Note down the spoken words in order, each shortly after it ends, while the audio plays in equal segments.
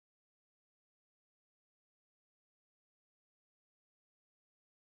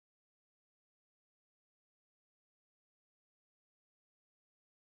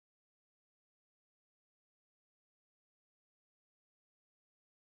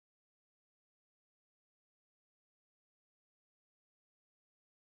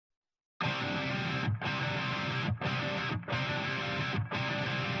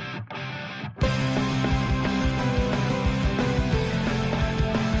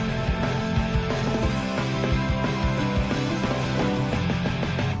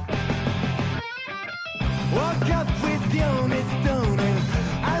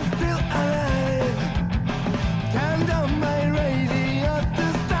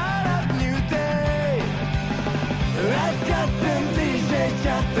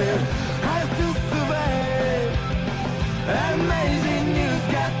faster, has to survive. Amazing news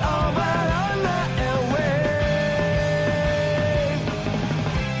got over on the airwaves.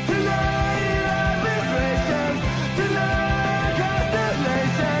 Tonight love is racing, tonight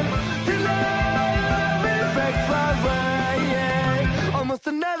constellation, tonight love infects my brain. Almost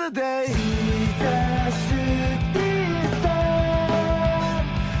another day.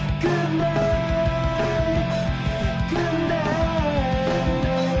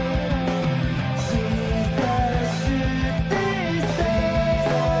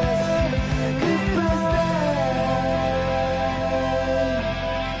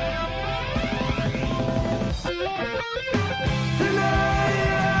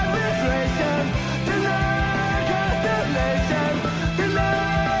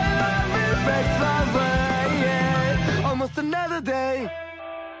 Another day.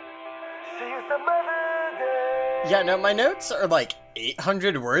 See you some other day. Yeah, no, my notes are like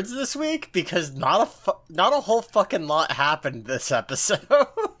 800 words this week because not a whole fucking lot happened this episode.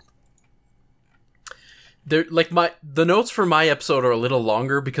 They're like the notes for my episode are a little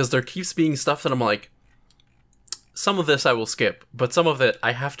longer because there keeps being stuff that I'm like, some of this I will skip, but some of it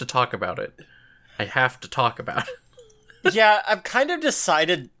I have to talk about it. I have to talk about it. Yeah, I've kind of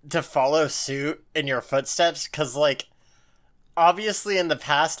decided to follow suit in your footsteps because, like, obviously in the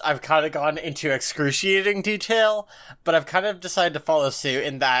past I've kind of gone into excruciating detail, but I've kind of decided to follow suit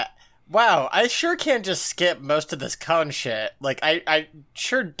in that, wow, I sure can't just skip most of this cone shit. Like, I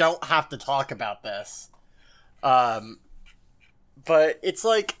sure don't have to talk about this. But it's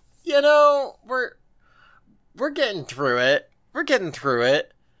like, you know, we're getting through it. We're getting through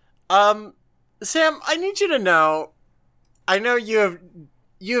it. Sam, I need you to know, I know you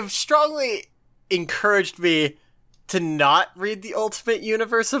have strongly encouraged me to not read the Ultimate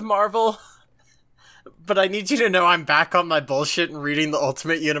Universe of Marvel, but I need you to know I'm back on my bullshit and reading the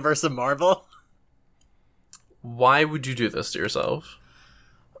Ultimate Universe of Marvel. Why would you do this to yourself?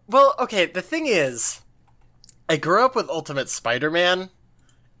 Well, okay, the thing is, I grew up with Ultimate Spider-Man,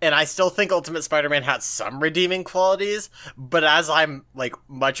 and I still think Ultimate Spider-Man has some redeeming qualities, but as I'm, like,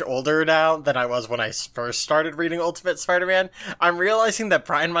 much older now than I was when I first started reading Ultimate Spider-Man, I'm realizing that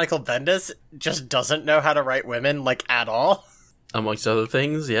Brian Michael Bendis just doesn't know how to write women, like, at all. Amongst other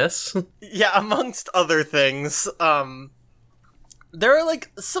things, yes. Yeah, amongst other things. There are,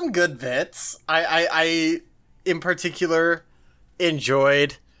 like, some good bits. I in particular,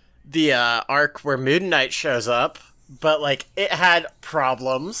 enjoyed the arc where Moon Knight shows up, but, like, it had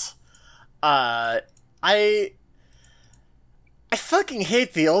problems. I fucking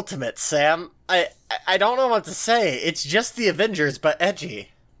hate the Ultimate, Sam. I don't know what to say. It's just the Avengers, but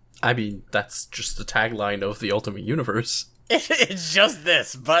edgy. I mean, that's just the tagline of the Ultimate Universe. It's just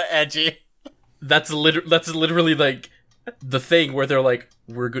this, but edgy. That's literally, like, the thing where they're like,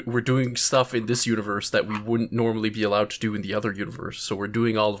 we're doing stuff in this universe that we wouldn't normally be allowed to do in the other universe, so we're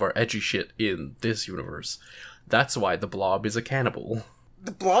doing all of our edgy shit in this universe. That's why the Blob is a cannibal.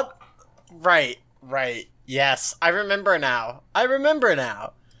 The Blob? Right. Yes, I remember now. I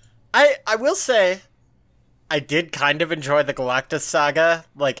will say, I did kind of enjoy the Galactus saga,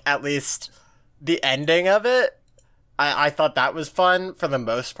 like, at least the ending of it. I thought that was fun for the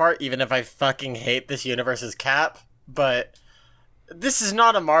most part, even if I fucking hate this universe's Cap. But this is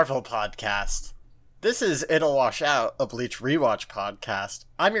not a Marvel podcast. This is It'll Wash Out, a Bleach rewatch podcast.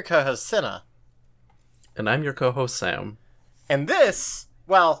 I'm your co-host, Cinna. And I'm your co-host, Sam. And this,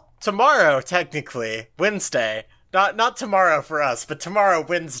 well, tomorrow, technically, Wednesday, not tomorrow for us, but tomorrow,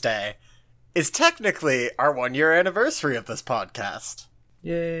 Wednesday, is technically our 1-year anniversary of this podcast.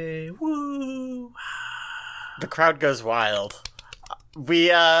 Yay, woo! The crowd goes wild.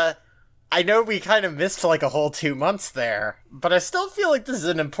 I know we kind of missed like a whole 2 months there, but I still feel like this is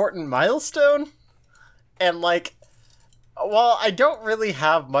an important milestone. And like, while I don't really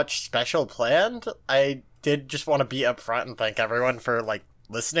have much special planned, I did just want to be upfront and thank everyone for like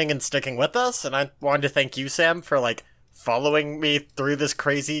listening and sticking with us. And I wanted to thank you, Sam, for like following me through this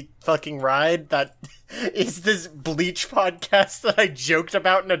crazy fucking ride that is this Bleach podcast that I joked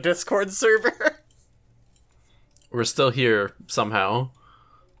about in a Discord server. We're still here, somehow.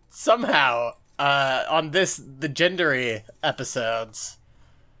 On the Gendery episodes.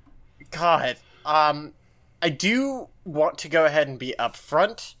 God, I do want to go ahead and be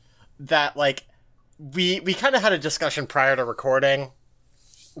upfront that, like, we kind of had a discussion prior to recording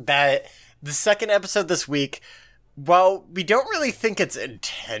that the second episode this week, while we don't really think it's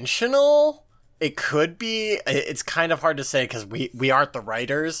intentional, it could be. It's kind of hard to say because we aren't the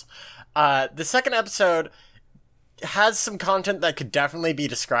writers. The second episode has some content that could definitely be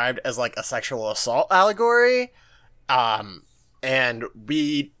described as like a sexual assault allegory. And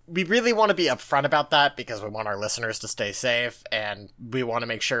we really want to be upfront about that because we want our listeners to stay safe, and we want to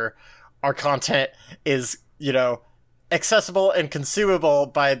make sure our content is, you know, accessible and consumable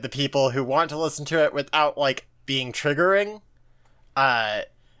by the people who want to listen to it without, like, being triggering.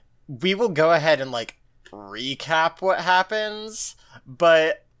 We will go ahead and, like, recap what happens,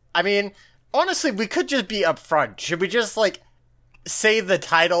 but, I mean, honestly, we could just be upfront. Should we just, like, say the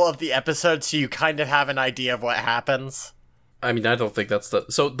title of the episode so you kind of have an idea of what happens? I mean, I don't think that's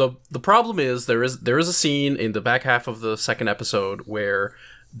so the problem is there is a scene in the back half of the second episode where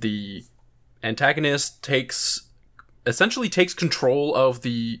the antagonist essentially takes control of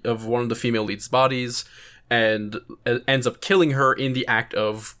one of the female lead's bodies and ends up killing her in the act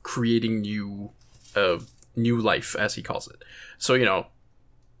of creating new life, as he calls it. So, you know,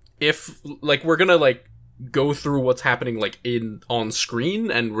 if, like, we're gonna, like, go through what's happening, like, on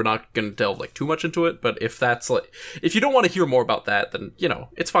screen, and we're not gonna delve, like, too much into it, but if that's, like, if you don't want to hear more about that, then, you know,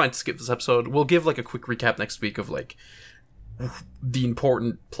 it's fine to skip this episode. We'll give, like, a quick recap next week of, like, the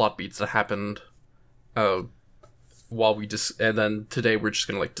important plot beats that happened, while we and then today we're just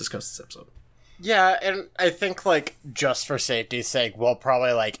gonna, like, discuss this episode. Yeah, and I think, like, just for safety's sake, we'll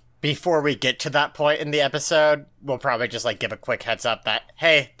probably, like, before we get to that point in the episode, we'll probably just, like, give a quick heads up that,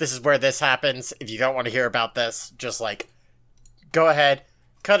 hey, this is where this happens. If you don't want to hear about this, just, like, go ahead,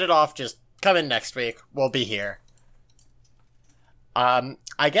 cut it off, just come in next week. We'll be here.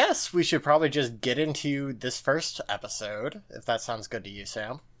 I guess we should probably just get into this first episode, if that sounds good to you,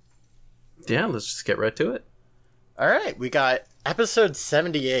 Sam. Yeah, let's just get right to it. Alright, we got episode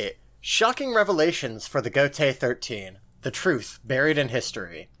 78, Shocking Revelations for the Gotei 13, The Truth Buried in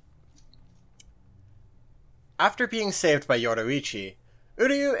History. After being saved by Yoruichi,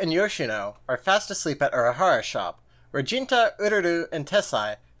 Uryu and Yoshino are fast asleep at Urahara's shop, where Jinta, Ururu, and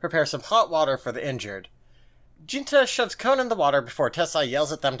Tessai prepare some hot water for the injured. Jinta shoves Kon in the water before Tessai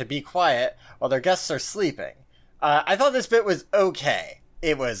yells at them to be quiet while their guests are sleeping. I thought this bit was okay.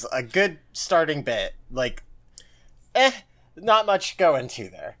 It was a good starting bit. Like, not much to go into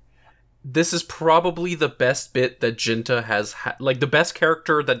there. This is probably the best bit that Jinta has like, the best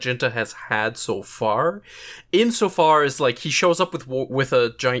character that Jinta has had so far. Insofar as, like, he shows up with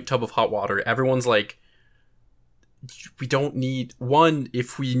a giant tub of hot water. Everyone's like, we don't need... One,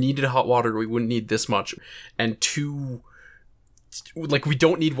 if we needed hot water, we wouldn't need this much. And two, like, we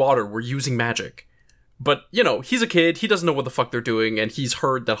don't need water. We're using magic. But, you know, he's a kid. He doesn't know what the fuck they're doing. And he's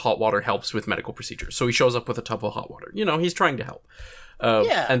heard that hot water helps with medical procedures. So he shows up with a tub of hot water. You know, he's trying to help.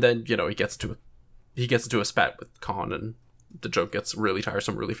 Yeah. And then, you know, he gets into a spat with Kon, and the joke gets really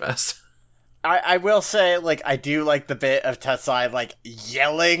tiresome really fast. I will say, like, I do like the bit of Tessai, like,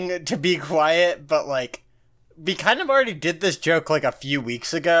 yelling to be quiet, but, like, we kind of already did this joke, like, a few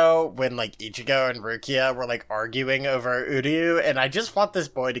weeks ago when, like, Ichigo and Rukia were, like, arguing over Uryu, and I just want this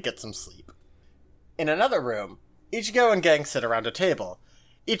boy to get some sleep. In another room, Ichigo and Gang sit around a table,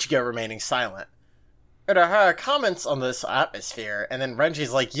 Ichigo remaining silent. Urahara comments on this atmosphere, and then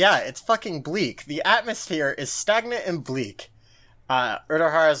Renji's like, yeah, it's fucking bleak. The atmosphere is stagnant and bleak.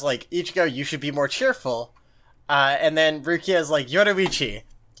 Urahara's like, Ichigo, you should be more cheerful. And then Rukia's like, Yoruichi,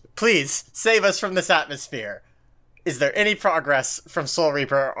 please, save us from this atmosphere. Is there any progress from Soul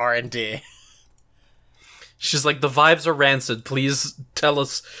Reaper R&D? She's like, the vibes are rancid. Please tell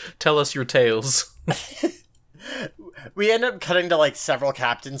us your tales. We end up cutting to, like, several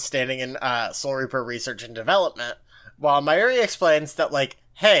captains standing in Soul Reaper research and development, while Mayuri explains that, like,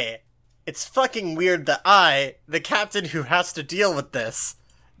 hey, it's fucking weird that I, the captain who has to deal with this,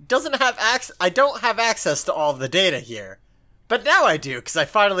 I don't have access to all of the data here. But now I do, because I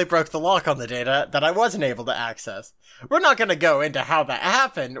finally broke the lock on the data that I wasn't able to access. We're not going to go into how that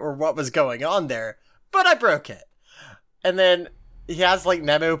happened or what was going on there, but I broke it. And then he has, like,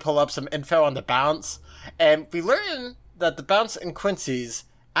 Nemu pull up some info on the Bounce, and we learn that the Bounce and Quincy's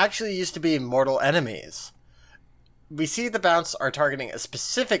actually used to be mortal enemies. We see the Bounce are targeting a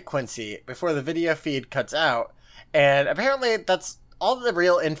specific Quincy before the video feed cuts out, and apparently that's all the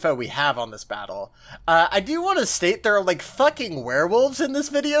real info we have on this battle. I do want to state there are, like, fucking werewolves in this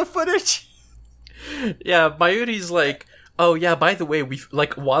video footage. Yeah, Mayuri's like, oh yeah, by the way,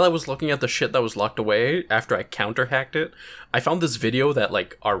 while I was looking at the shit that was locked away after I counter-hacked it, I found this video that,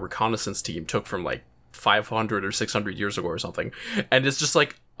 like, our reconnaissance team took from, like, 500 or 600 years ago or something, and it's just,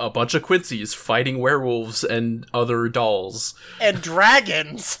 like, a bunch of Quincy's fighting werewolves and other dolls. And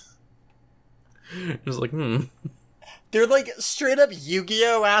dragons! It's like, They're, like, straight-up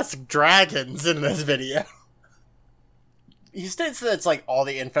Yu-Gi-Oh!-esque dragons in this video. He states that it's, like, all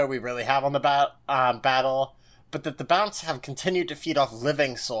the info we really have on the battle, but that the Bounce have continued to feed off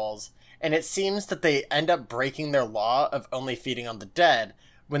living souls, and it seems that they end up breaking their law of only feeding on the dead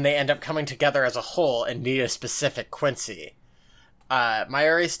when they end up coming together as a whole and need a specific Quincy.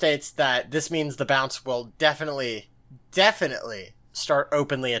 Mayuri states that this means the Bounce will definitely start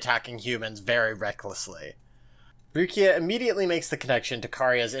openly attacking humans very recklessly. Rukia immediately makes the connection to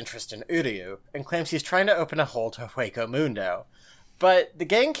Karya's interest in Uryu, and claims he's trying to open a hole to Hueco Mundo. But the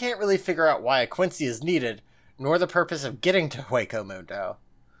gang can't really figure out why a Quincy is needed, nor the purpose of getting to Hueco Mundo.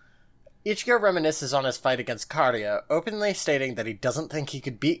 Ichigo reminisces on his fight against Karya, openly stating that he doesn't think he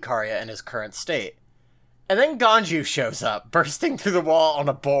could beat Karya in his current state. And then Ganju shows up, bursting through the wall on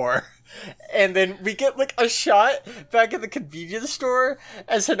a boar. And then we get, like, a shot back at the convenience store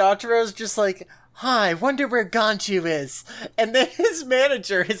as Hinachiro's just like, "Hi, wonder where Ganju is." And then his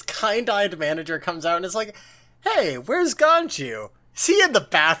manager, his kind-eyed manager, comes out and is like, "Hey, where's Ganju? Is he in the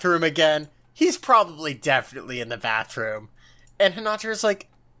bathroom again? He's probably definitely in the bathroom." And Hinachiro's like,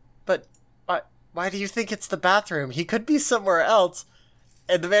 "But why do you think it's the bathroom? He could be somewhere else."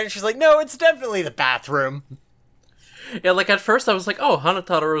 And the manager's like, "No, it's definitely the bathroom." Yeah, like, at first I was like, oh,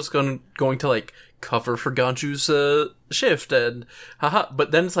 Hanataro's going to, like, cover for Ganju's shift, and haha.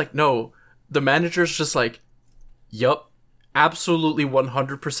 But then it's like, no, the manager's just like, yup, absolutely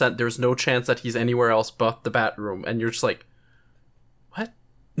 100%, there's no chance that he's anywhere else but the bathroom. And you're just like, what?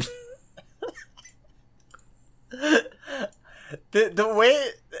 The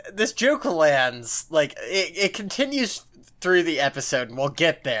way this joke lands, like, it continues through the episode, and we'll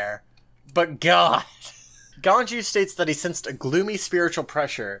get there. But God. Ganju states that he sensed a gloomy spiritual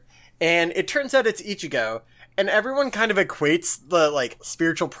pressure, and it turns out it's Ichigo, and everyone kind of equates the, like,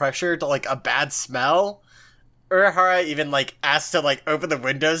 spiritual pressure to, like, a bad smell. Urahara even, like, asks to, like, open the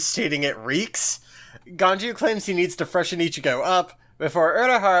windows, stating it reeks. Ganju claims he needs to freshen Ichigo up, before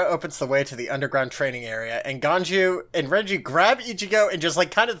Urahara opens the way to the underground training area, and Ganju and Renji grab Ichigo and just, like,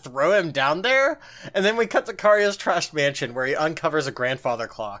 kind of throw him down there, and then we cut to Karya's trashed mansion, where he uncovers a grandfather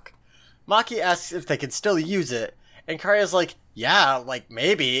clock. Maki asks if they can still use it, and Karya's like, yeah, like,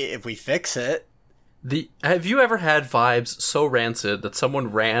 maybe, if we fix it. Have you ever had vibes so rancid that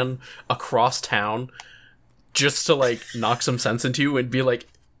someone ran across town just to, like, knock some sense into you and be like,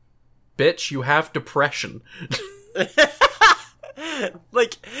 bitch, you have depression?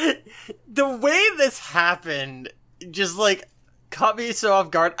 Like, the way this happened just, like, caught me so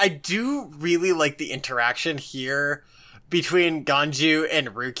off guard. I do really like the interaction here between Ganju and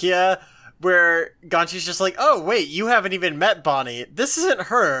Rukia, where Ganju's just like, oh, wait, you haven't even met Bonnie. This isn't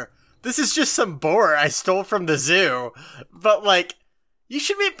her. This is just some boar I stole from the zoo. But, like, you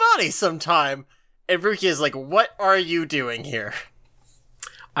should meet Bonnie sometime. And Rukia's like, what are you doing here?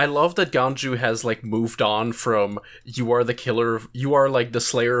 I love that Ganju has, like, moved on from, you are like the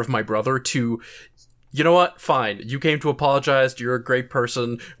slayer of my brother, to, you know what, fine, you came to apologize, you're a great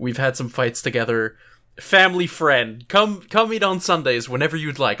person, we've had some fights together, family friend, come meet on Sundays whenever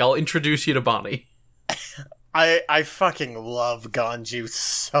you'd like, I'll introduce you to Bonnie. I fucking love Ganju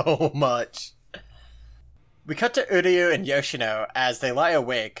so much. We cut to Uryu and Yoshino as they lie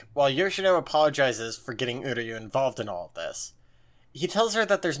awake, while Yoshino apologizes for getting Uryu involved in all of this. He tells her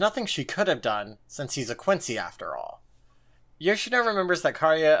that there's nothing she could have done, since he's a Quincy after all. Yoshino remembers that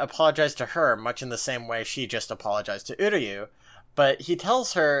Karya apologized to her much in the same way she just apologized to Uryu, but he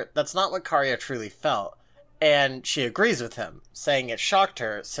tells her that's not what Karya truly felt, and she agrees with him, saying it shocked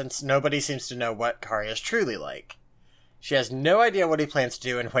her since nobody seems to know what Karya's truly like. She has no idea what he plans to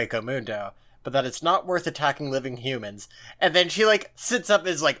do in Hueco Mundo, but that it's not worth attacking living humans, and then she, like, sits up and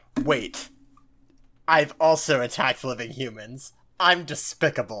is like, wait, I've also attacked living humans. I'm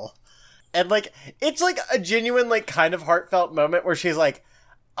despicable. And, like, it's, like, a genuine, like, kind of heartfelt moment where she's like,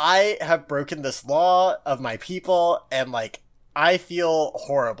 I have broken this law of my people, and, like, I feel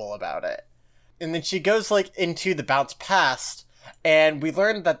horrible about it. And then she goes, like, into the Bounce past, and we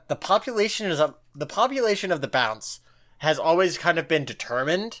learn that the population of the Bounce has always kind of been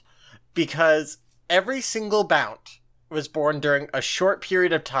determined, because every single Bounce was born during a short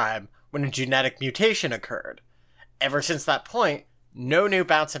period of time when a genetic mutation occurred. Ever since that point, no new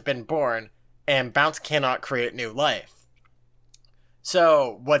Bounce have been born, and Bounce cannot create new life.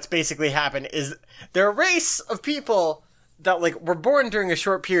 So, what's basically happened is they're a race of people that, like, were born during a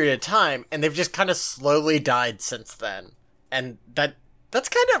short period of time, and they've just kind of slowly died since then. And that's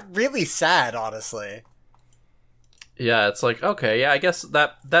kind of really sad, honestly. Yeah, it's like, okay, yeah, I guess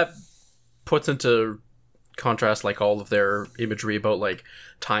that puts into contrast, like, all of their imagery about, like,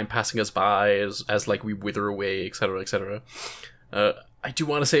 time passing us by as like, we wither away, etc., etc. I do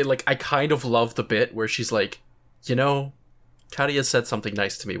want to say, like, I kind of love the bit where she's like, you know, Karya said something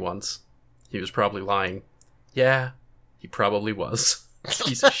nice to me once. He was probably lying. Yeah, he probably was.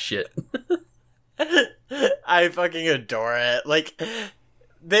 Piece of shit. I fucking adore it. Like,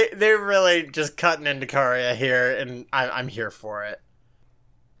 they're really just cutting into Karia here, and I'm here for it.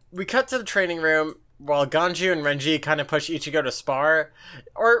 We cut to the training room while Ganju and Renji kind of push Ichigo to spar.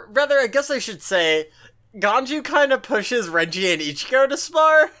 Or rather, I guess I should say, Ganju kind of pushes Renji and Ichigo to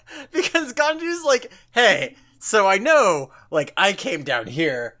spar, because Ganju's like, hey, so I know, like, I came down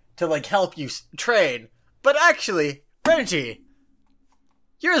here to, like, help you train, but actually, Renji,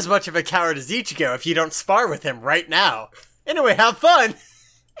 you're as much of a coward as Ichigo if you don't spar with him right now. Anyway, have fun!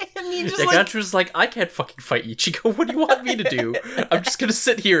 And he just Ganju's like, I can't fucking fight Ichigo, what do you want me to do? I'm just gonna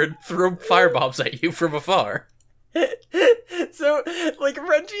sit here and throw firebombs at you from afar. So, like,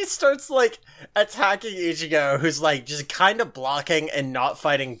 Renji starts, like, attacking Ichigo, who's, like, just kind of blocking and not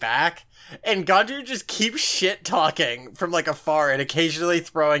fighting back. And Ganju just keeps shit-talking from, like, afar and occasionally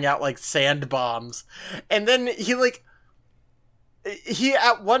throwing out, like, sand bombs. And then he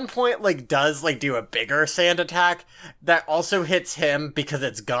at one point, like, does, like, do a bigger sand attack that also hits him because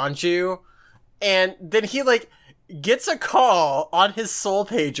it's Ganju. And then he, like, gets a call on his soul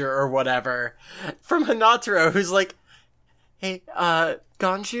pager or whatever from Hinataro, who's like, hey,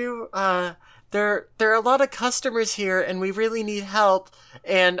 Ganju, there are a lot of customers here and we really need help.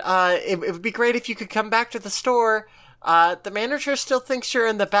 And, it would be great if you could come back to the store. The manager still thinks you're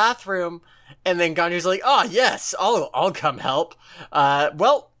in the bathroom. And then Ganju's like, oh, yes, I'll come help.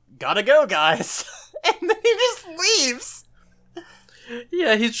 Well, gotta go, guys. And then he just leaves.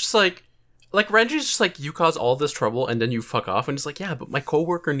 Yeah, he's just like Renji's just like, you cause all this trouble and then you fuck off. And he's like, yeah, but my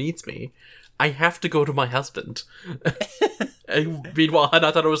coworker needs me. I have to go to my husband. And meanwhile,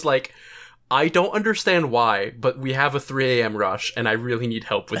 Hinataro was like, I don't understand why, but we have a 3 a.m. rush and I really need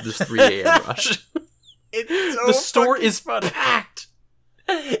help with this 3 a.m. rush. It's so the store is funny. packed.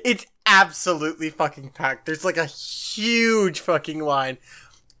 It's absolutely fucking packed. There's, like, a huge fucking line.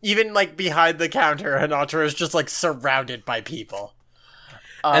 Even, like, behind the counter, Hinataro is just, like, surrounded by people.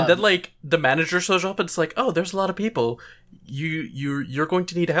 And then, like, the manager shows up and it's like, oh, there's a lot of people. You're going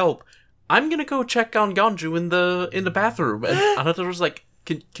to need help. I'm gonna go check on Ganju in the bathroom. And Hinataro's like,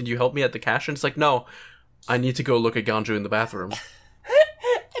 can you help me at the cash? And it's like, no, I need to go look at Ganju in the bathroom.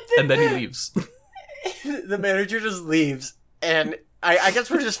 And then he leaves. The manager just leaves, and I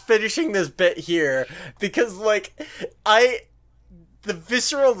guess we're just finishing this bit here, because, like, the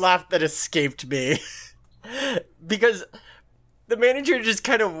visceral laugh that escaped me, because the manager just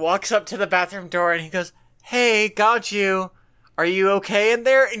kind of walks up to the bathroom door, and he goes, hey, Ganju, are you okay in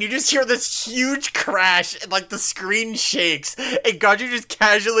there? And you just hear this huge crash, and, like, the screen shakes, and Ganju just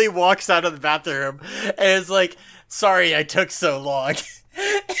casually walks out of the bathroom, and is like, sorry I took so long.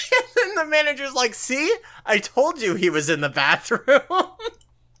 And then the manager's like, see? I told you he was in the bathroom.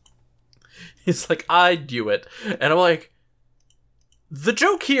 He's like, I knew it. And I'm like, the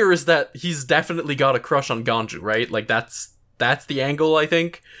joke here is that he's definitely got a crush on Ganju, right? Like, that's the angle, I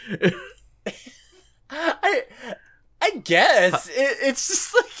think. I guess. It's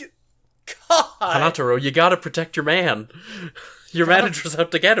just like, God. Hinataro, you gotta protect your man. Your manager's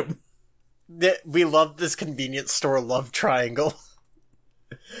out to get him. We love this convenience store love triangle.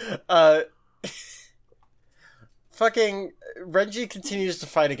 Fucking Renji continues to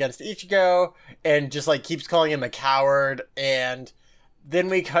fight against Ichigo and just, like, keeps calling him a coward, and then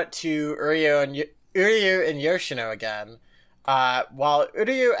we cut to Uryu and Yoshino again, while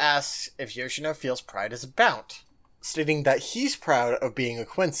Uryu asks if Yoshino feels pride is a Bount, stating that he's proud of being a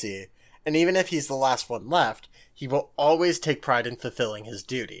Quincy, and even if he's the last one left, he will always take pride in fulfilling his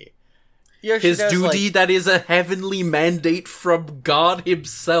duty. His duty, like, that is a heavenly mandate from God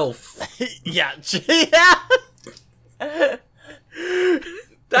himself. Yeah.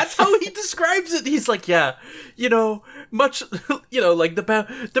 That's how he describes it. He's like, yeah, much, like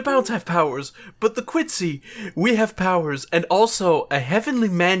the Bounts have powers, but the Quincy, we have powers, and also a heavenly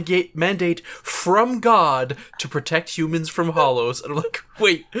mandate from God to protect humans from hollows. And I'm like,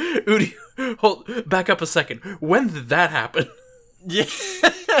 wait, Udi, back up a second. When did that happen? Yeah.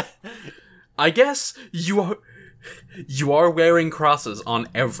 I guess you are wearing crosses on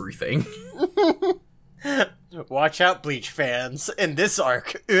everything. Watch out, Bleach fans. In this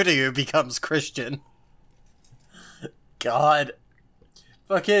arc, Uryu becomes Christian. God.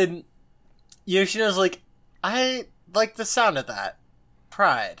 Fucking Yoshino's like, I like the sound of that.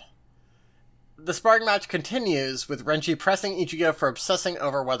 Pride. The sparring match continues, with Renji pressing Ichigo for obsessing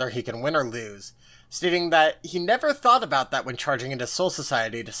over whether he can win or lose, stating that he never thought about that when charging into Soul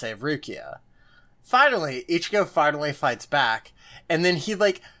Society to save Rukia. Finally, Ichigo finally fights back, and then he,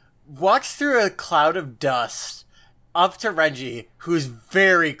 like, walks through a cloud of dust up to Renji, who's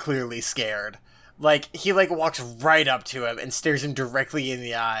very clearly scared. Like, he, like, walks right up to him and stares him directly in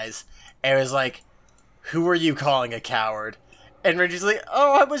the eyes, and was like, "Who are you calling a coward?" And Renji's like,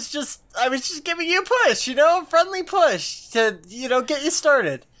 "Oh, I was just giving you a push, a friendly push to, get you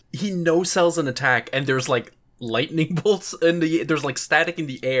started." He no-sells an attack, and there's, like, lightning bolts there's, like, static in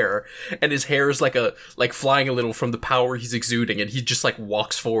the air, and his hair is, like flying a little from the power he's exuding, and he just, like,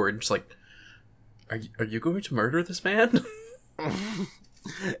 walks forward, just like, Are you going to murder this man?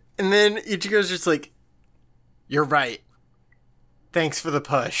 And then Ichigo's just like, "You're right. Thanks for the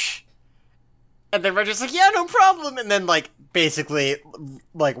push." And then Renji's like, "Yeah, no problem." And then, like, basically,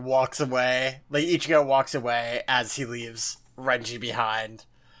 like, walks away. Like, Ichigo walks away as he leaves Renji behind.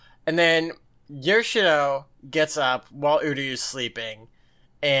 And then Yoshino gets up while Uryu's sleeping.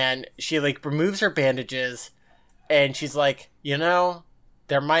 And she, like, removes her bandages. And she's like,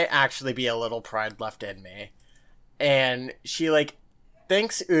 there might actually be a little pride left in me. And she, like,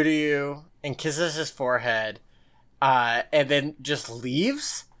 thanks Uryu and kisses his forehead, and then just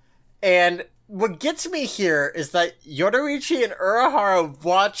leaves. And what gets me here is that Yoruichi and Urahara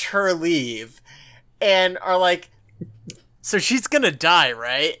watch her leave, and are like, "So she's gonna die,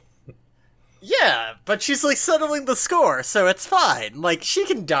 right?" "Yeah, but she's, like, settling the score, so it's fine. Like, she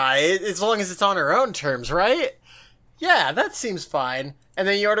can die as long as it's on her own terms, right?" "Yeah, that seems fine." And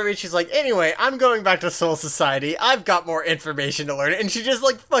then Yoruichi's like, "Anyway, I'm going back to Soul Society. I've got more information to learn." And she just,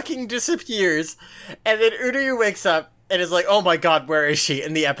 like, fucking disappears. And then Uryu wakes up and is like, "Oh my god, where is she?"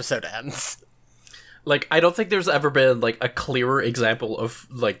 And the episode ends. Like, I don't think there's ever been, like, a clearer example of,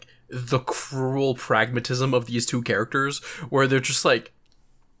 like, the cruel pragmatism of these two characters, where they're just like,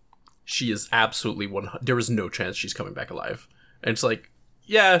 she is absolutely there is no chance she's coming back alive. And it's like,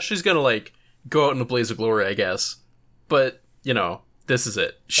 yeah, she's gonna, like, go out in a blaze of glory, I guess. But, this is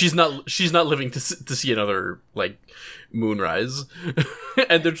it. She's not living to see another, like, moonrise.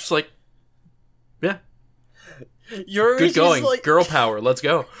 And they're just like, yeah. Good going. Like, girl power. Let's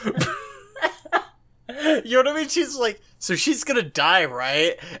go. Yoruichi's like, "So she's gonna die,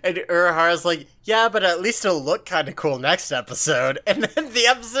 right?" And Urahara's like, "Yeah, but at least it'll look kind of cool next episode." And then the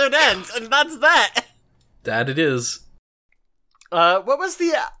episode ends, and that's that. That it is. What was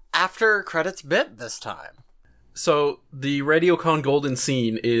the after credits bit this time? So, the Radiocon Golden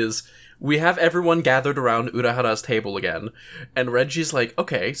scene is, we have everyone gathered around Urahara's table again, and Renji's like,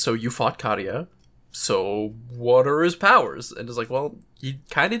 "Okay, so you fought Karia, so what are his powers?" And it's like, well, he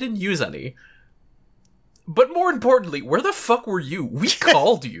kinda didn't use any. But more importantly, where the fuck were you? We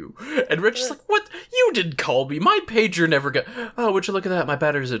called you. And Renji's like, "What? You didn't call me. My pager never got... Oh, would you look at that? My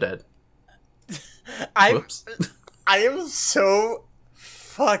batteries are dead." Whoops. I am so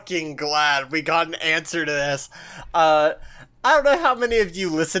fucking glad we got an answer to this. I don't know how many of you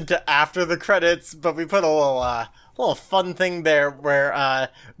listened to after the credits, but we put a little fun thing there where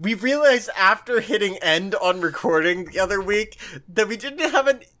we realized after hitting end on recording the other week that we didn't have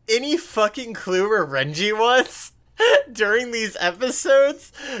any fucking clue where Renji was during these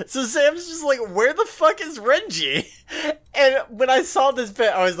episodes. So Sam's just like, "Where the fuck is Renji?" And when I saw this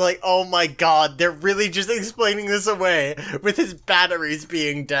bit, I was like, "Oh my god, they're really just explaining this away with his batteries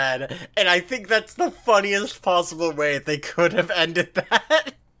being dead." And I think that's the funniest possible way they could have ended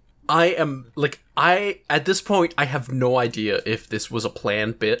that. At this point, I have no idea if this was a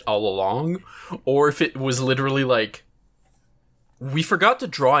planned bit all along, or if it was literally like, we forgot to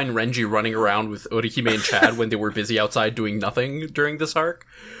draw in Renji running around with Orihime and Chad when they were busy outside doing nothing during this arc.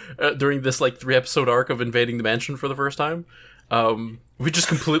 During this, like, 3-episode arc of invading the mansion for the first time. We just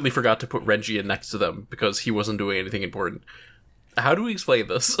completely forgot to put Renji in next to them because he wasn't doing anything important. How do we explain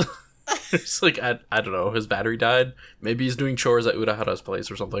this? It's like, I don't know, his battery died? Maybe he's doing chores at Urahara's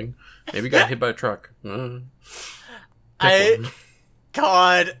place or something. Maybe he got hit by a truck.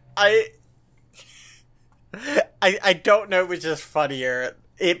 I don't know which is funnier,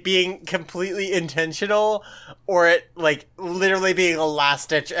 it being completely intentional, or it, like, literally being a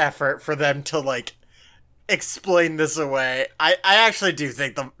last-ditch effort for them to, like, explain this away. I actually do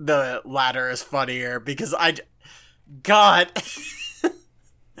think the latter is funnier, because God.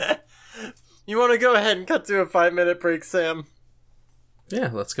 You want to go ahead and cut to a 5-minute break, Sam? Yeah,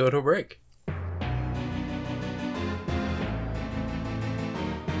 let's go to a break.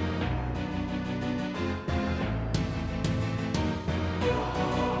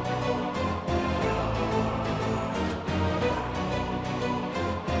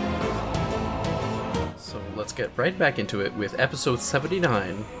 Let's get right back into it with episode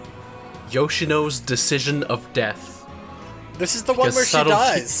 79, Yoshino's Decision of Death. This is the one where she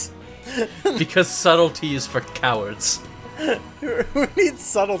dies. Because subtlety is for cowards. Who needs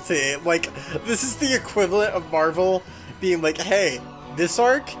subtlety? Like, this is the equivalent of Marvel being like, "Hey, this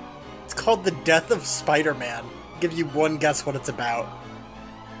arc, It's called The Death of Spider-Man. Give you one guess what it's about.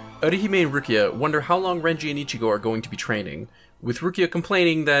 Orihime and Rukia wonder how long Renji and Ichigo are going to be training, with Rukia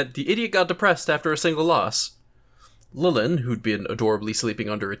complaining that the idiot got depressed after a single loss. Lilin, who'd been adorably sleeping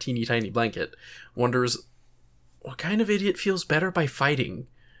under a teeny tiny blanket, wonders what kind of idiot feels better by fighting.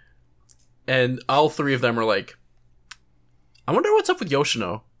 And all three of them are like, I wonder what's up with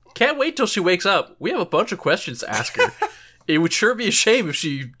Yoshino. Can't wait till she wakes up. We have a bunch of questions to ask her. It would sure be a shame if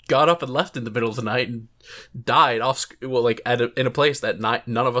she got up and left in the middle of the night and died in a place that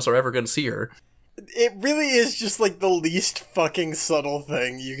none of us are ever going to see her. It really is just, like, the least fucking subtle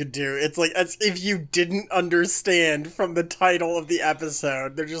thing you could do. It's like, as if you didn't understand from the title of the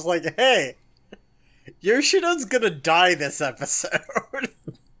episode. They're just like, hey, Yoshino's gonna die this episode.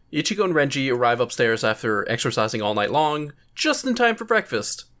 Ichigo and Renji arrive upstairs after exercising all night long, just in time for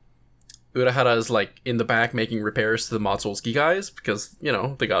breakfast. Urahara is, like, in the back making repairs to the Matsuosuki guys, because, you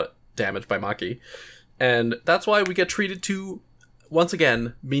know, they got damaged by Maki. And that's why we get treated to, once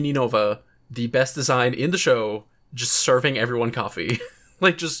again, Mini Nova, the best design in the show, just serving everyone coffee.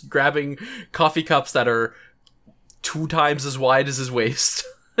 Like, just grabbing coffee cups that are 2 times as wide as his waist,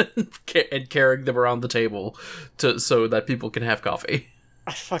 and carrying them around the table so that people can have coffee.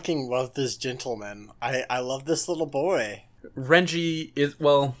 I fucking love this gentleman. I love this little boy. Renji is,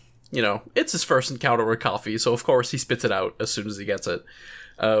 well, you know, it's his first encounter with coffee, so of course he spits it out as soon as he gets it.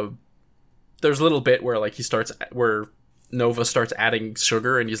 There's a little bit where, like, where Nova starts adding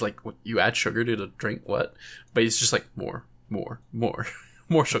sugar, and he's like, what, you add sugar to the drink? What? But he's just like, more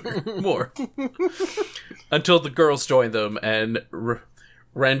sugar, more. Until the girls join them, and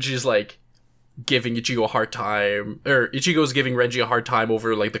Renji's, like, giving Ichigo a hard time, or Ichigo's giving Renji a hard time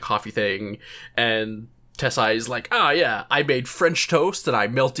over, like, the coffee thing, and Tessai is like, yeah, I made French toast, and I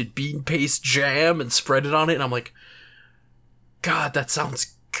melted bean paste jam and spread it on it, and I'm like, God, that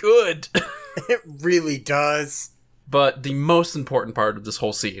sounds good. It really does. But the most important part of this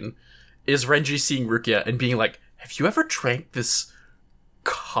whole scene is Renji seeing Rukia and being like, have you ever drank this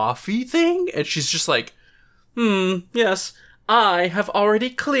coffee thing? And she's just like, yes, I have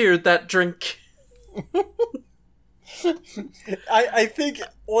already cleared that drink. I think,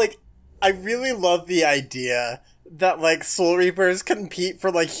 like, I really love the idea that, like, Soul Reapers compete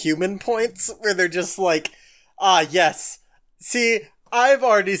for, like, human points, where they're just like, yes, see, I've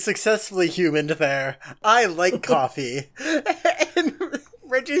already successfully humaned there. I like coffee. And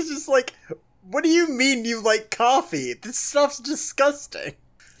Reggie's just like, what do you mean you like coffee? This stuff's disgusting.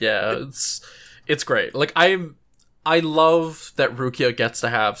 Yeah, it's great. Like, I love that Rukia gets to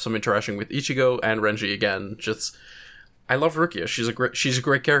have some interaction with Ichigo and Renji again. Just, I love Rukia. She's a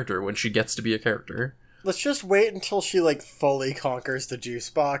great character when she gets to be a character. Let's just wait until she, like, fully conquers the juice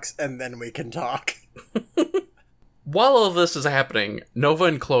box, and then we can talk. While all of this is happening, Nova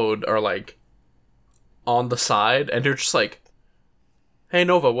and Claude are, like, on the side, and they're just like, hey,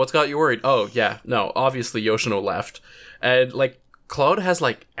 Nova, what's got you worried? Oh, yeah, no, obviously Yoshino left. And, like, Claude has,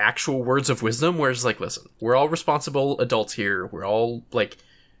 like, actual words of wisdom, where it's like, listen, we're all responsible adults here. We're all, like,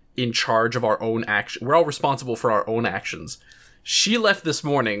 in charge of our own action. We're all responsible for our own actions. She left this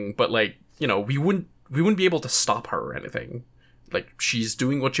morning, but, like, you know, we wouldn't be able to stop her or anything. Like, she's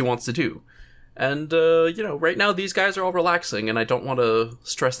doing what she wants to do. And, you know, right now these guys are all relaxing, and I don't want to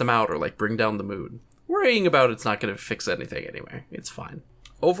stress them out or, like, bring down the mood. Worrying about it's not going to fix anything anyway. It's fine.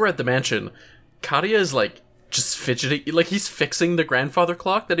 Over at the mansion, Kadia is, like, just fidgeting. Like, he's fixing the grandfather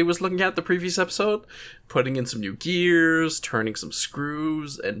clock that he was looking at the previous episode, putting in some new gears, turning some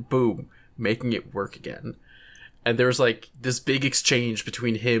screws, and boom, making it work again. And there's, like, this big exchange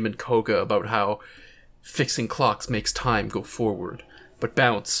between him and Koga about how fixing clocks makes time go forward, but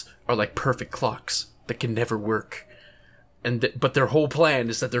bounce are like perfect clocks that can never work. But their whole plan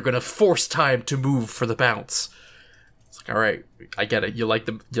is that they're gonna force time to move for the bounce. It's like, all right, I get it. You like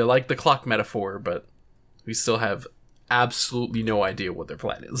the clock metaphor, but we still have absolutely no idea what their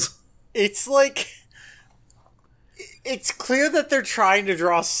plan is. It's like, it's clear that they're trying to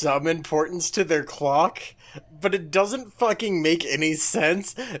draw some importance to their clock, but it doesn't fucking make any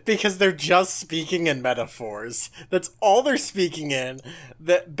sense because they're just speaking in metaphors. That's all they're speaking in.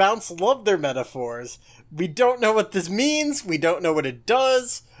 That Bounce loved their metaphors. We don't know what this means. We don't know what it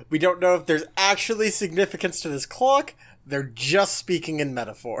does. We don't know if there's actually significance to this clock. They're just speaking in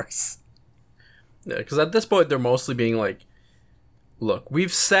metaphors. Yeah, because at this point, they're mostly being like, look,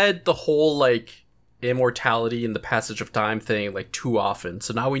 we've said the whole, like, immortality and the passage of time thing, like, too often,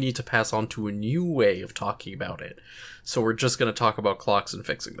 so now we need to pass on to a new way of talking about it. So we're just gonna talk about clocks and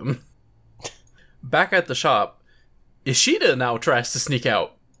fixing them. Back at the shop, Ishida now tries to sneak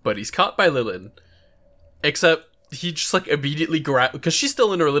out, but he's caught by Lilin. Except, he just like immediately because she's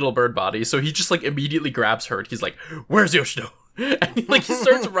still in her little bird body, so he just like immediately grabs her and he's like, "Where's Yoshino?" And he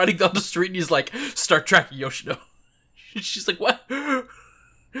starts running down the street and he's like, "Start tracking Yoshino." She's like, "What?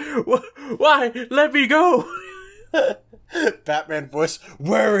 Why? Let me go." Batman voice,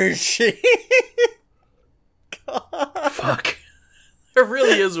 where is she? God. Fuck. It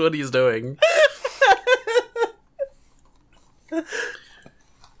really is what he's doing.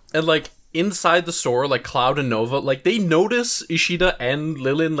 And like inside the store, like Cloud and Nova, like they notice Ishida and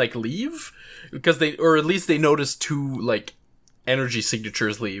Lilin like leave because or at least they notice two like energy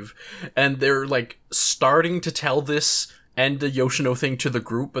signatures leave, and they're like starting to tell this and the Yoshino thing to the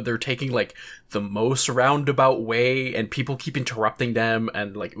group, but they're taking like the most roundabout way, and people keep interrupting them,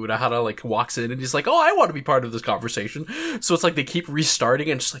 and like Urahara like walks in and he's like, "Oh, I want to be part of this conversation." So it's like they keep restarting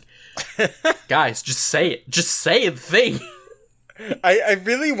and just like, guys, just say it, the thing. I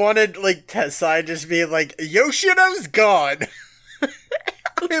really wanted like Tessai just being like, Yoshino's gone.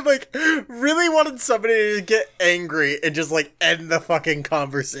 I like really wanted somebody to get angry and just like end the fucking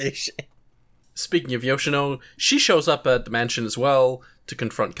conversation. Speaking of Yoshino, she shows up at the mansion as well to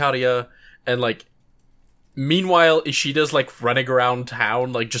confront Karia, and like meanwhile Ishida's like running around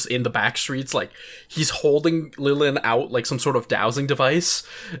town, like just in the back streets, like he's holding Lilin out like some sort of dowsing device,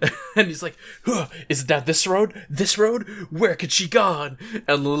 and he's like, huh, is it down this road? Where could she gone?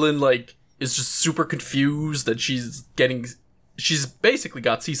 And Lilin like is just super confused that she's basically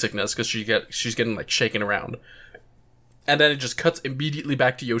got seasickness because she's getting like shaken around. And then it just cuts immediately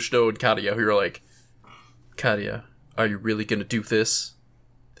back to Yoshino and Karia, who are like, "Karia, are you really gonna do this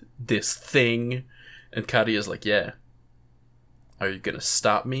thing?" And Karia's like, "Yeah. Are you gonna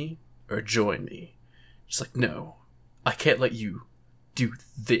stop me or join me?" She's like, "No, I can't let you do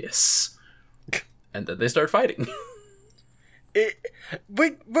this." And then they start fighting.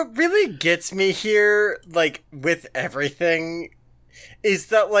 What really gets me here, like, with everything, is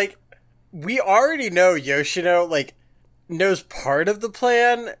that, like, we already know Yoshino, like, knows part of the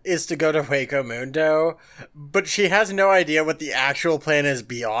plan is to go to Hueco Mundo, but she has no idea what the actual plan is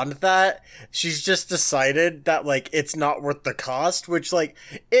beyond that. She's just decided that, like, it's not worth the cost, which, like,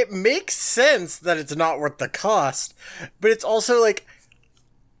 it makes sense that it's not worth the cost, but it's also, like,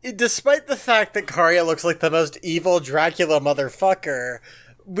 despite the fact that Karia looks like the most evil Dracula motherfucker,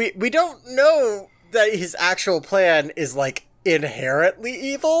 we don't know that his actual plan is, like, inherently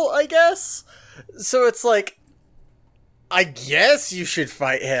evil, I guess? So it's like, I guess you should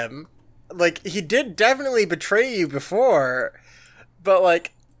fight him. Like, he did definitely betray you before, but,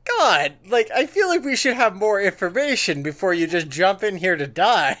 like, God, like, I feel like we should have more information before you just jump in here to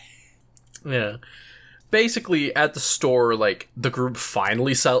die. Yeah. Basically, at the store, like, the group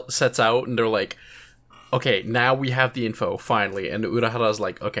finally sets out, and they're like, "Okay, now we have the info, finally." And Urahara's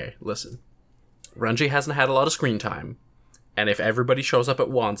like, "Okay, listen. Renji hasn't had a lot of screen time, and if everybody shows up at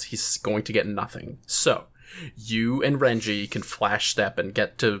once, he's going to get nothing. So, you and Renji can flash step and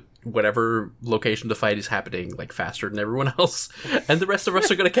get to whatever location the fight is happening, like, faster than everyone else, and the rest of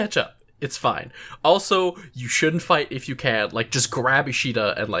us are gonna catch up. It's fine. Also, you shouldn't fight if you can. Like, just grab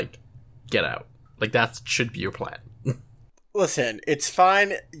Ishida and, like, get out. Like, that should be your plan." Listen, it's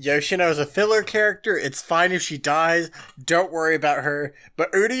fine. Yoshino's a filler character. It's fine if she dies. Don't worry about her.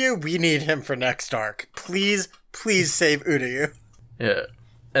 But Uryu, we need him for next arc. Please save Uryu. Yeah.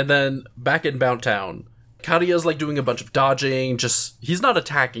 And then, back in Bound Town, Karia's, like, doing a bunch of dodging, he's not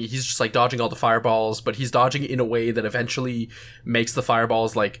attacking, he's just, like, dodging all the fireballs, but he's dodging in a way that eventually makes the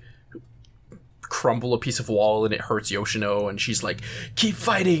fireballs, like, crumble a piece of wall, and it hurts Yoshino, and she's like, "Keep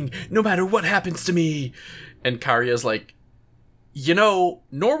fighting, no matter what happens to me." And Karia's like, "You know,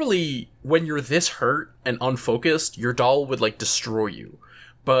 normally, when you're this hurt and unfocused, your doll would, like, destroy you.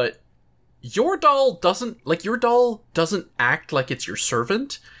 But your doll doesn't act like it's your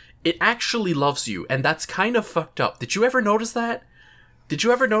servant. It actually loves you, and that's kind of fucked up. Did you ever notice that?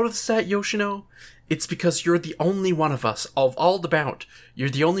 Yoshino? It's because you're the only one of us, of all the Bound, you're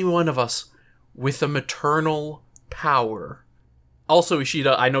the only one of us with a maternal power." Also,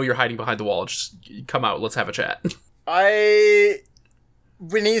 Ishida, I know you're hiding behind the wall. Just come out, let's have a chat.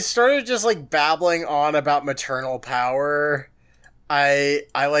 When he started just, like, babbling on about maternal power, I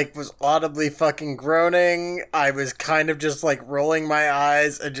like, was audibly fucking groaning. I was kind of just, like, rolling my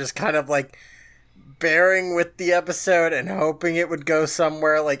eyes and just kind of, like, bearing with the episode and hoping it would go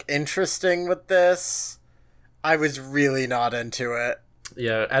somewhere, like, interesting with this. I was really not into it.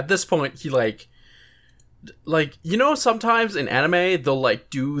 Yeah, at this point, he, like, you know, sometimes in anime, they'll, like,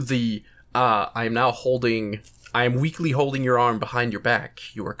 do the, I am weakly holding your arm behind your back.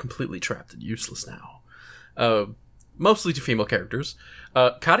 You are completely trapped and useless now. mostly to female characters.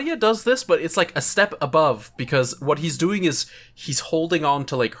 Karia does this, but it's like a step above, because what he's doing is he's holding on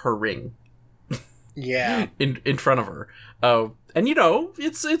to like her ring. Yeah. in front of her. And you know,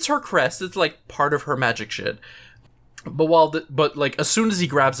 it's her crest. It's like part of her magic shit. But like as soon as he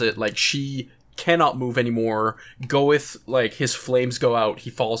grabs it, like she cannot move anymore. Goeth, like his flames go out. He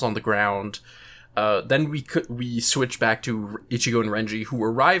falls on the ground. Then we switch back to Ichigo and Renji, who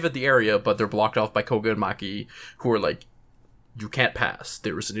arrive at the area, but they're blocked off by Koga and Maki, who are like, "You can't pass.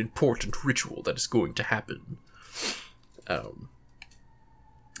 There is an important ritual that is going to happen."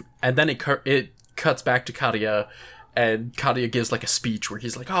 And then it cuts back to Karia, and Karia gives like a speech where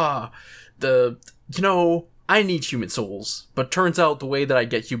he's like, I need human souls, but turns out the way that I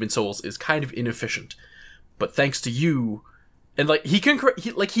get human souls is kind of inefficient. But thanks to you, and like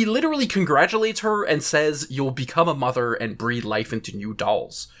he literally congratulates her and says, "You'll become a mother and breathe life into new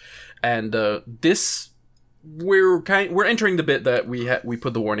dolls." And we're entering the bit that we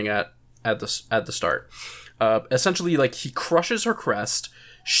put the warning at the start. Essentially, like he crushes her crest.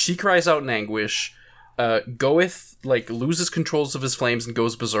 She cries out in anguish. Goeth like loses controls of his flames and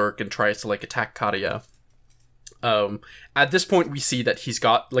goes berserk and tries to like attack Karia. At this point, we see that he's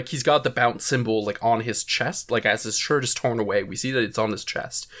got the bounce symbol like on his chest, like as his shirt is torn away. We see that it's on his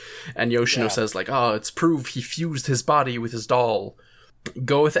chest, and Yoshino says like, "Oh, it's proof he fused his body with his doll."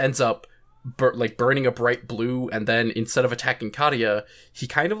 Goeth ends up burning a bright blue, and then instead of attacking Karia, he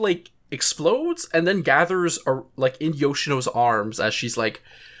kind of like explodes and then gathers like in Yoshino's arms as she's like,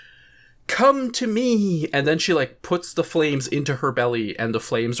 "Come to me," and then she like puts the flames into her belly, and the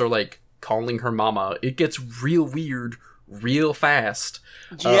flames are like calling her mama. It gets real weird real fast.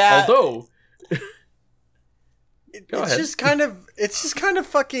 Yeah. Although it's just kind of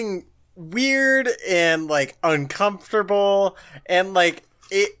fucking weird and like uncomfortable, and like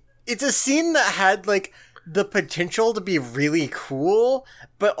it's a scene that had like the potential to be really cool,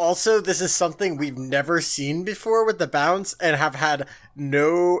 but also this is something we've never seen before with the bounce and have had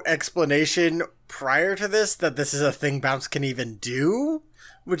no explanation prior to this that this is a thing bounce can even do,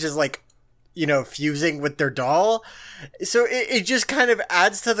 which is like, you know, fusing with their doll. So it just kind of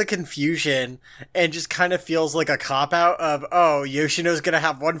adds to the confusion and just kind of feels like a cop-out of, oh, Yoshino's gonna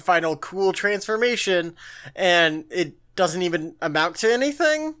have one final cool transformation and it doesn't even amount to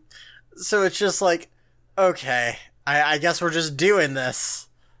anything. So it's just like, okay, I guess we're just doing this.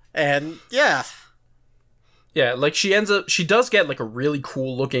 And yeah. Yeah, like she does get like a really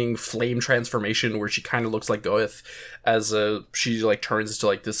cool looking flame transformation where she kind of looks like Goeth as she like turns into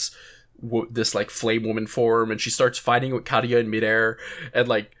like this like flame woman form, and she starts fighting with Karia in midair, and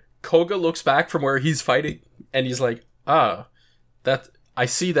like Koga looks back from where he's fighting and he's like, that I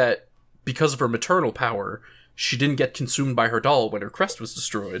see that because of her maternal power, she didn't get consumed by her doll when her crest was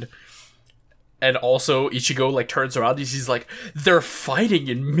destroyed. And also Ichigo like turns around and he's like, they're fighting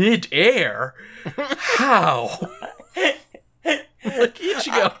in midair? How? Like,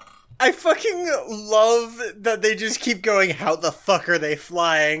 Ichigo. I fucking love that they just keep going, how the fuck are they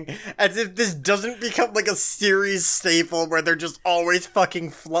flying? As if this doesn't become like a series staple where they're just always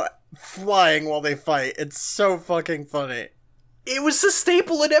fucking flying while they fight. It's so fucking funny. It was a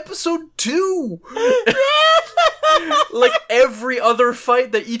staple in episode 2! Like, every other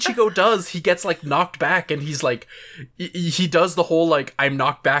fight that Ichigo does, he gets, like, knocked back, and he's, like, he does the whole, like, I'm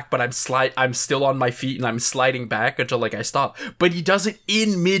knocked back, but I'm still on my feet, and I'm sliding back until, like, I stop. But he does it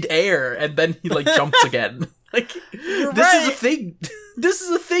in midair, and then he, like, jumps again. Like, this is a thing. This is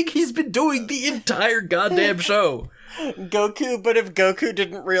a thing he's been doing the entire goddamn show. Goku, but if Goku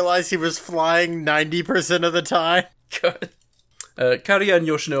didn't realize he was flying 90% of the time. God. Karia and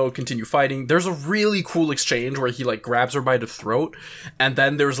Yoshino continue fighting. There's a really cool exchange where he, like, grabs her by the throat, and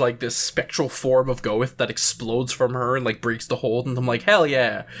then there's, like, this spectral form of Goeth that explodes from her and, like, breaks the hold, and I'm like, hell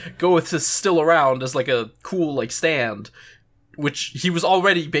yeah, Goeth is still around as, like, a cool, like, stand, which he was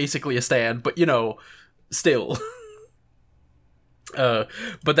already basically a stand, but, you know, still. But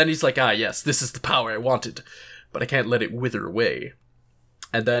then he's like, yes, this is the power I wanted, but I can't let it wither away.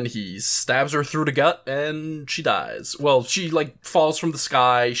 And then he stabs her through the gut, and she dies. Well, she, like, falls from the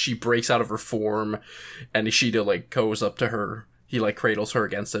sky, she breaks out of her form, and Ishida, like, goes up to her. He, like, cradles her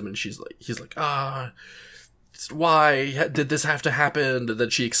against him, and he's like, why did this have to happen? And then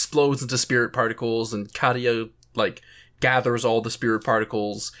she explodes into spirit particles, and Karia, like, gathers all the spirit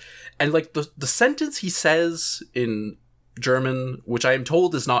particles. And, like, the sentence he says in German, which I am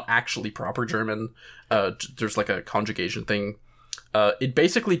told is not actually proper German, there's, like, a conjugation thing. It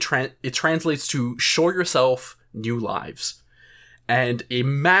basically it translates to show yourself new lives. and a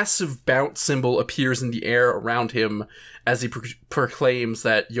massive bounce symbol appears in the air around him as he proclaims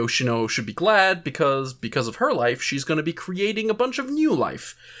that Yoshino should be glad because of her life, she's going to be creating a bunch of new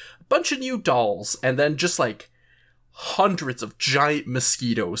life, a bunch of new dolls, and then just like hundreds of giant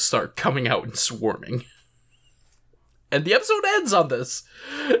mosquitoes start coming out and swarming. And the episode ends on this.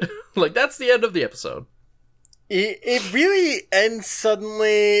 Like, that's the end of the episode. It really ends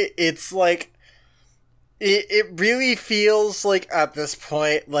suddenly. It's like, it really feels like at this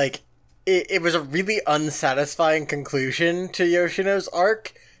point, like, it was a really unsatisfying conclusion to Yoshino's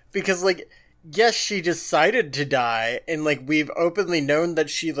arc. Because, like, yes, she decided to die, and, like, we've openly known that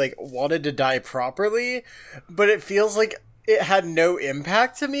she, like, wanted to die properly, but it feels like it had no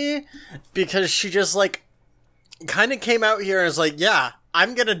impact to me, because she just, like, kind of came out here and was like, yeah,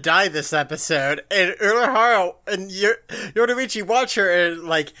 I'm gonna die this episode, and Urahara and Yoruichi watch her and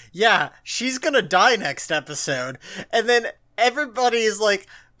like, yeah, she's gonna die next episode, and then everybody's like,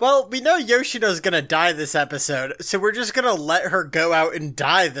 well, we know Yoshino's gonna die this episode, so we're just gonna let her go out and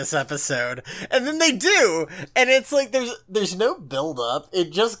die this episode, and then they do, and it's like, there's no build-up, it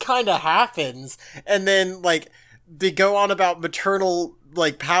just kind of happens, and then, like, they go on about maternal,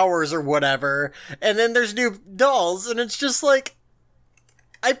 like, powers or whatever, and then there's new dolls, and it's just like,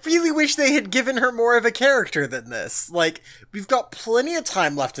 I really wish they had given her more of a character than this. Like, we've got plenty of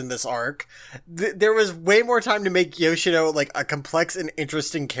time left in this arc. There was way more time to make Yoshino, like, a complex and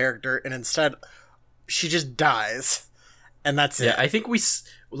interesting character, and instead, she just dies. And that's it. Yeah, I think we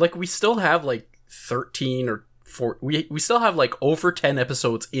still have, like, 13 or 4... We still have, like, over 10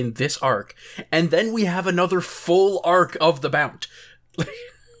 episodes in this arc, and then we have another full arc of the Bount.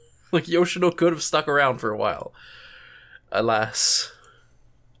 Like, Yoshino could have stuck around for a while. Alas,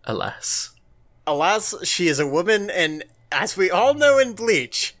 she is a woman, and as we all know in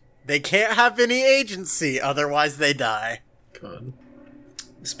Bleach, they can't have any agency, otherwise they die. God.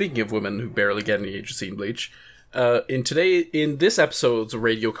 Speaking of women who barely get any agency in Bleach, in this episode's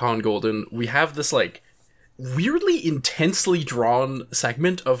Radio Con Golden, we have this, like, weirdly intensely drawn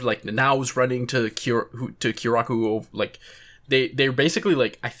segment of, like, Nanao's running to Kyoraku, like, they're basically,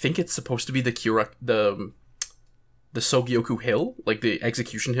 like, I think it's supposed to be the Sogyoku Hill, like the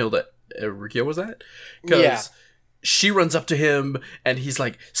execution hill that Rikyo was at. Because she runs up to him, and he's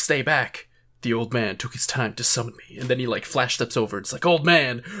like, stay back. The old man took his time to summon me. And then he, like, flash steps over. It's like, old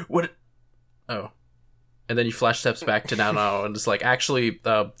man, what? Oh. And then he flash steps back to Nanao, and it's like, actually,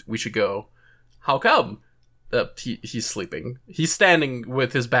 we should go. How come? He's sleeping. He's standing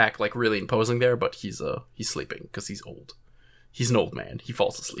with his back, like, really imposing there, but he's sleeping, because he's old. He's an old man. He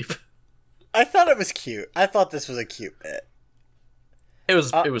falls asleep. I thought it was cute. I thought this was a cute bit. It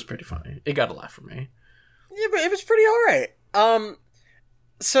was pretty funny. It got a laugh from me. Yeah, but it was pretty alright.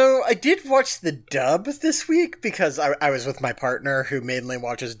 So I did watch the dub this week because I was with my partner who mainly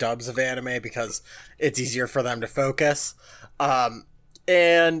watches dubs of anime because it's easier for them to focus.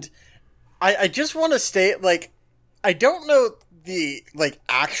 And I just want to state, like, I don't know the, like,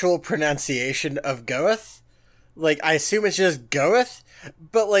 actual pronunciation of Goeth. Like, I assume it's just Goeth,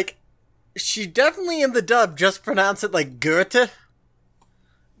 but, like, she definitely in the dub just pronounced it like Goethe,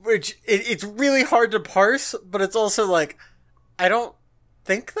 which it's really hard to parse, but it's also like, I don't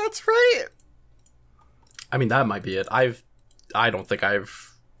think that's right. I mean, that might be it. I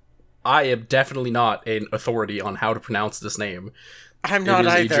am definitely not an authority on how to pronounce this name. I'm not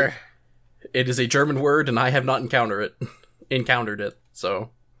either. It is a German word, and I have not encountered it, so.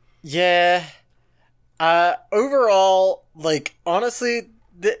 Yeah. Overall, like, honestly,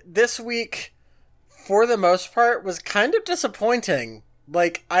 this week, for the most part, was kind of disappointing.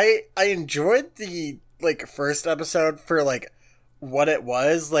 Like, I enjoyed the, like, first episode for, like, what it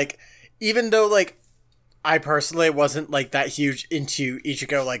was. Like, even though, like, I personally wasn't, like, that huge into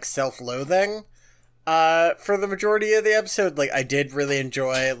Ichigo, like, self-loathing, for the majority of the episode, like, I did really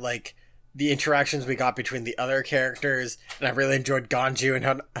enjoy, like, the interactions we got between the other characters, and I really enjoyed Ganju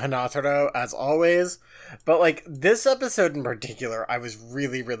and Hanataro, as always. But, like, this episode in particular, I was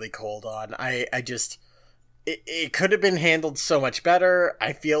really, really cold on. I just... It could have been handled so much better.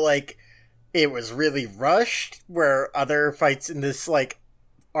 I feel like it was really rushed, where other fights in this, like,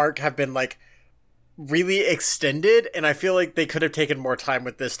 arc have been, like, really extended, and I feel like they could have taken more time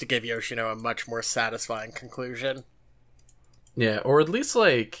with this to give Yoshino a much more satisfying conclusion. Yeah, or at least,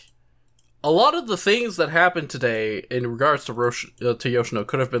 like, a lot of the things that happened today in regards to Yoshino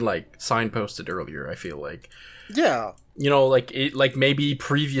could have been, like, signposted earlier, I feel like. Yeah. You know, like, maybe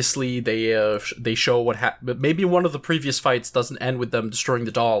previously they show what happened, but maybe one of the previous fights doesn't end with them destroying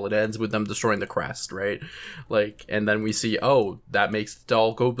the doll, it ends with them destroying the crest, right? Like, and then we see, oh, that makes the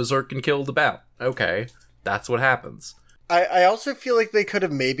doll go berserk and kill the bat. Okay, that's what happens. I also feel like they could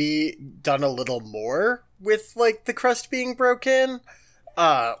have maybe done a little more with, like, the crust being broken.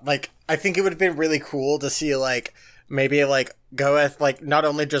 Like, I think it would have been really cool to see, like, maybe, like, Goeth, like, not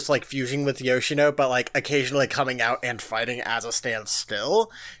only just, like, fusing with Yoshino, but, like, occasionally coming out and fighting as a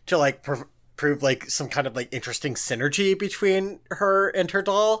standstill to, like, prove, like, some kind of, like, interesting synergy between her and her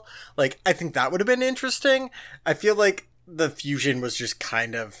doll. Like, I think that would have been interesting. I feel like the fusion was just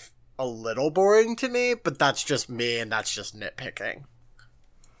kind of a little boring to me, but that's just me, and that's just nitpicking.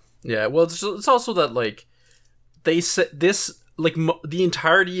 Yeah, well, it's also that, like, they said this, like, the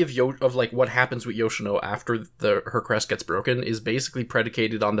entirety of like, what happens with Yoshino after her crest gets broken is basically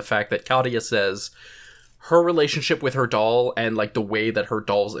predicated on the fact that Kadia says her relationship with her doll and, like, the way that her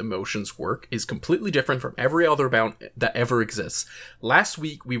doll's emotions work is completely different from every other bound that ever exists. Last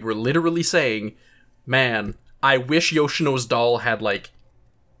week, we were literally saying, man, I wish Yoshino's doll had, like,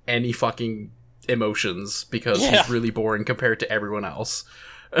 any fucking emotions, because he's really boring compared to everyone else.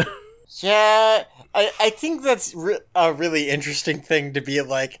 Yeah, I think that's a really interesting thing to be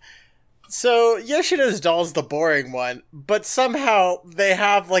like, so Yoshino's doll's the boring one, but somehow they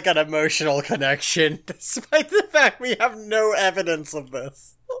have, like, an emotional connection, despite the fact we have no evidence of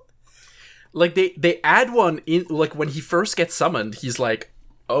this. Like, they add one in, like, when he first gets summoned, he's like,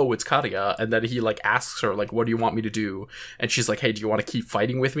 oh, it's Kadia, and then he, like, asks her, like, what do you want me to do? And she's like, hey, do you want to keep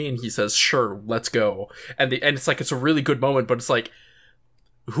fighting with me? And he says, sure, let's go. And it's like, it's a really good moment, but it's like,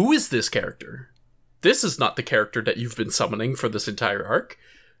 who is this character? This is not the character that you've been summoning for this entire arc.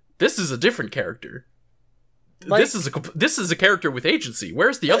 This is a different character. Like, this is a character with agency.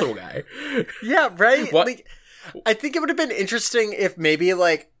 Where's the other guy? Yeah, right? What? Like, I think it would have been interesting if maybe,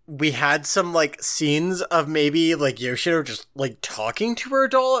 like, we had some, like, scenes of maybe, like, Yoshino just, like, talking to her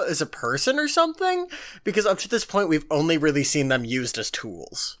doll as a person or something, because up to this point we've only really seen them used as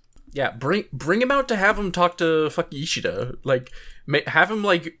tools. Yeah, bring him out to have him talk to fucking Ishida. Like, have him,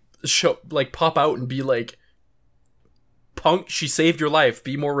 like, pop out and be like, punk, she saved your life,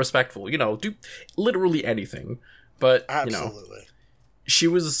 be more respectful. You know, do literally anything. But, absolutely,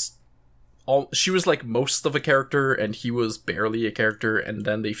 you know, she was like most of a character, and he was barely a character, and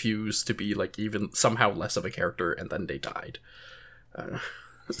then they fused to be, like, even somehow less of a character, and then they died.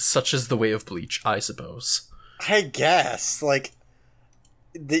 Such is the way of Bleach, I suppose. I guess, like,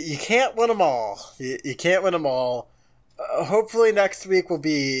 you can't win them all. You can't win them all. Hopefully next week will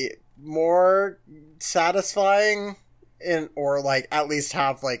be more satisfying, or, like, at least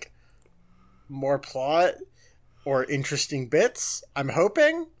have, like, more plot or interesting bits. I'm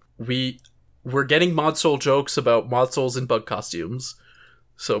hoping. We're getting Mod Soul jokes about Mod Souls in bug costumes.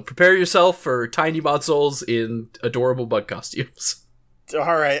 So prepare yourself for tiny Mod Souls in adorable bug costumes.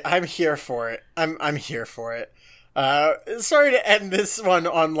 Alright, I'm here for it. I'm here for it. Sorry to end this one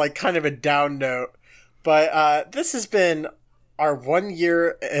on, like, kind of a down note, but this has been our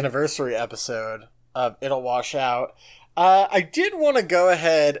 1-year anniversary episode of It'll Wash Out. I did want to go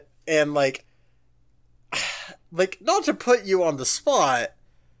ahead and, like, not to put you on the spot,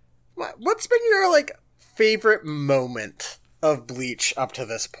 what's been your, like, favorite moment of Bleach up to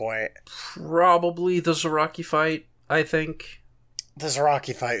this point? Probably the Zaraki fight, I think. The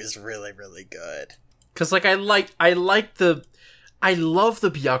Zaraki fight is really, really good. Cause, like, I love the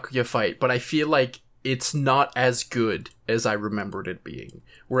Byakuya fight, but I feel like it's not as good as I remembered it being.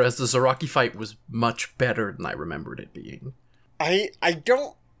 Whereas the Zaraki fight was much better than I remembered it being. I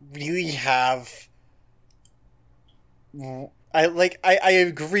don't really have... I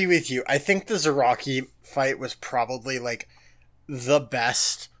agree with you. I think the Zaraki fight was probably, like, the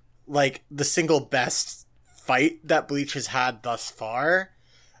best, like, the single best fight that Bleach has had thus far,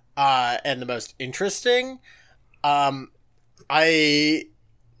 and the most interesting. I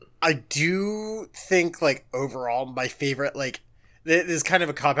do think, like, overall, my favorite, like, this is kind of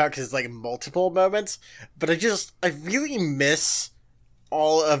a cop-out because it's, like, multiple moments, but I really miss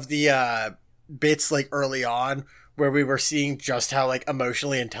all of the, bits, like, early on, where we were seeing just how, like,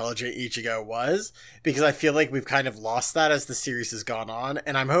 emotionally intelligent Ichigo was, because I feel like we've kind of lost that as the series has gone on,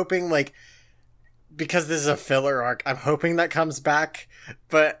 and I'm hoping, like, because this is a filler arc, I'm hoping that comes back,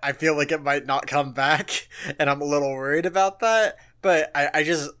 but I feel like it might not come back, and I'm a little worried about that, but I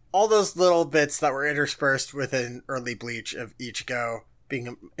just, all those little bits that were interspersed within early Bleach of Ichigo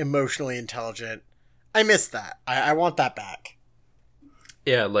being emotionally intelligent, I miss that. I want that back.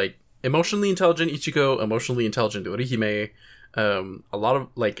 Yeah, like, emotionally intelligent Ichigo, emotionally intelligent Orihime, a lot of,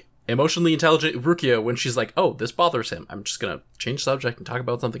 like, emotionally intelligent Rukia when she's like, oh, this bothers him, I'm just gonna change subject and talk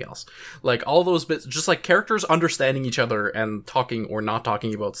about something else. Like, all those bits, just, like, characters understanding each other and talking or not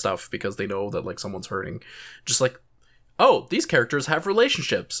talking about stuff because they know that, like, someone's hurting. Just, like, oh, these characters have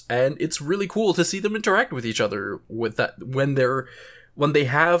relationships, and it's really cool to see them interact with each other with that when they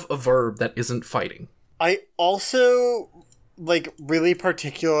have a verb that isn't fighting. I also, like, really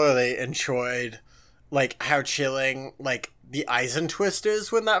particularly enjoyed, like, how chilling, like, the Eisen twist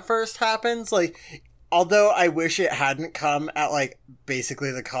is when that first happens. Like, although I wish it hadn't come at, like,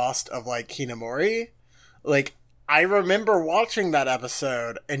 basically the cost of, like, Hinamori, like, I remember watching that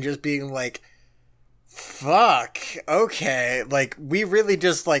episode and just being like, fuck, okay, like, we really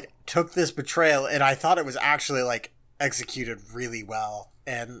just, like, took this betrayal, and I thought it was actually, like, executed really well.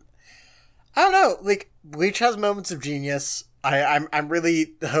 And I don't know, like, Bleach has moments of genius. I'm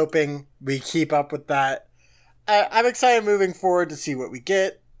really hoping we keep up with that. I'm excited moving forward to see what we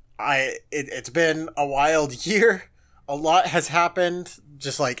get. It's been a wild year. A lot has happened,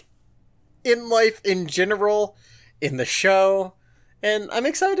 just like in life in general, in the show, and I'm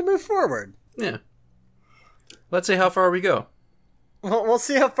excited to move forward. Yeah. Let's see how far we go. Well, we'll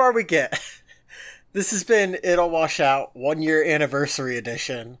see how far we get. This has been It'll Wash Out 1 year anniversary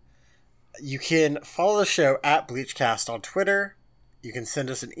edition. You can follow the show at Bleachcast on Twitter. You can send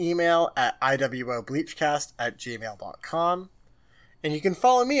us an email at iwobleachcast@gmail.com. And you can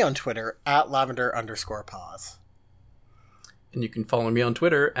follow me on Twitter at lavender_pause. And you can follow me on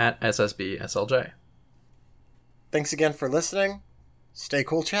Twitter at SSBSLJ. Thanks again for listening. Stay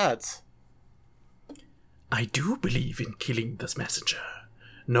cool, Chads. I do believe in killing this messenger.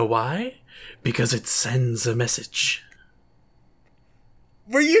 Know why? Because it sends a message.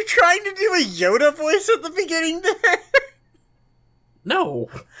 Were you trying to do a Yoda voice at the beginning there? No.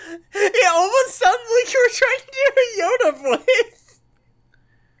 It almost sounded like you were trying to do a Yoda voice.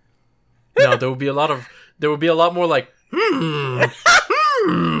 No, there would be a lot more like,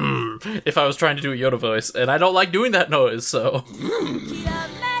 if I was trying to do a Yoda voice, and I don't like doing that noise, so.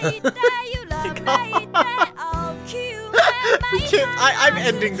 I'm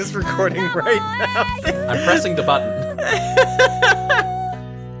ending this recording right now. I'm pressing the button.